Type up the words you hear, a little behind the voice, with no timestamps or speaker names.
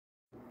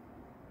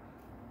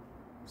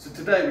So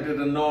today we did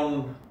a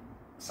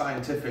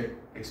non-scientific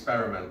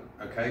experiment,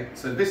 okay?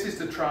 So this is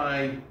to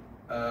try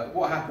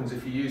what happens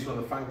if you use one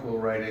of the fan coil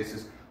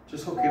radiators,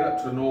 just hook it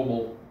up to a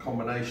normal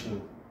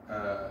combination,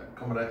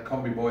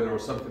 combi boiler or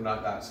something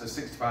like that, so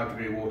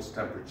 65-degree water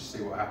temperature,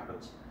 see what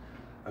happens.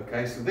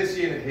 Okay, so this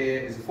unit here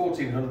is a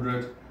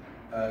 1400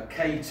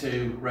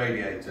 K2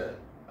 radiator,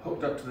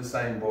 hooked up to the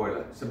same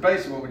boiler. So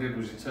basically what we did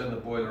was we turned the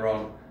boiler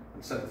on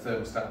and set the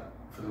thermostat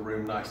for the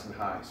room nice and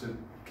high, so it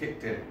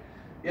kicked in.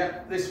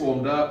 Yeah, this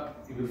warmed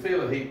up, you can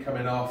feel the heat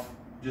coming off,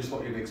 just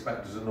what you'd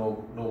expect as a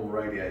normal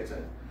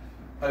radiator.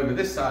 Over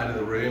this side of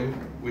the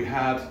room, we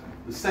had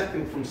the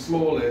second from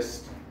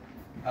smallest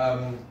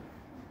fan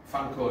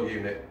coil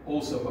unit,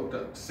 also hooked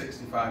up to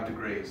 65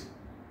 degrees.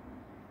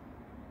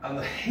 And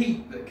the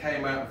heat that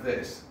came out of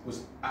this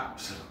was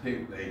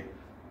absolutely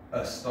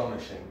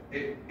astonishing.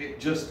 It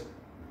just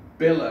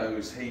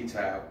billows heat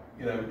out.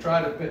 You know, we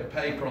tried a bit of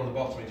paper on the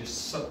bottom, it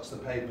just sucks the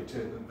paper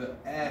to it. The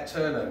air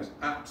turnover is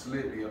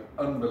absolutely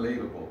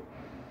unbelievable.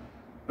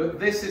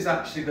 But this is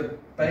actually the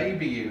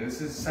baby unit,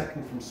 this is the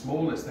second from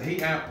smallest. The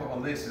heat output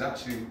on this is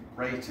actually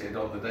rated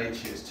on the data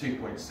sheet as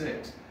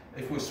 2.6.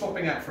 If we're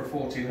swapping out for a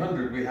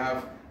 1400, we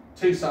have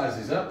two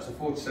sizes up, so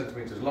 40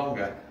 centimeters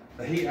longer.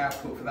 The heat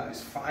output for that is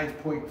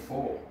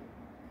 5.4.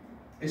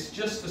 It's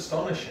just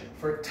astonishing.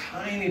 For a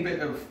tiny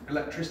bit of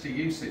electricity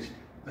usage,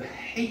 the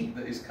heat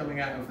that is coming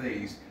out of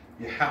these,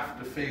 you have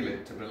to feel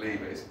it to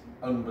believe it. It's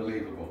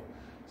unbelievable.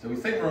 So we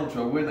think we're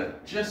onto a winner.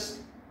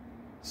 Just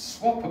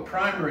swap a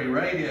primary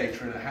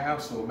radiator in a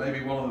house, or maybe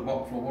one on the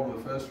bottom floor, one on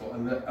the first floor,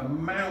 and the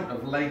amount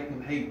of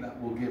latent heat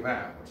that will give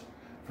out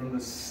from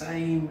the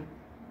same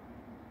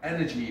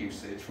energy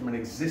usage from an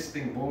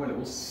existing boiler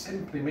will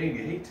simply mean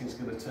your heating's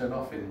going to turn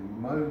off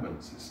in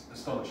moments. It's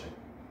astonishing.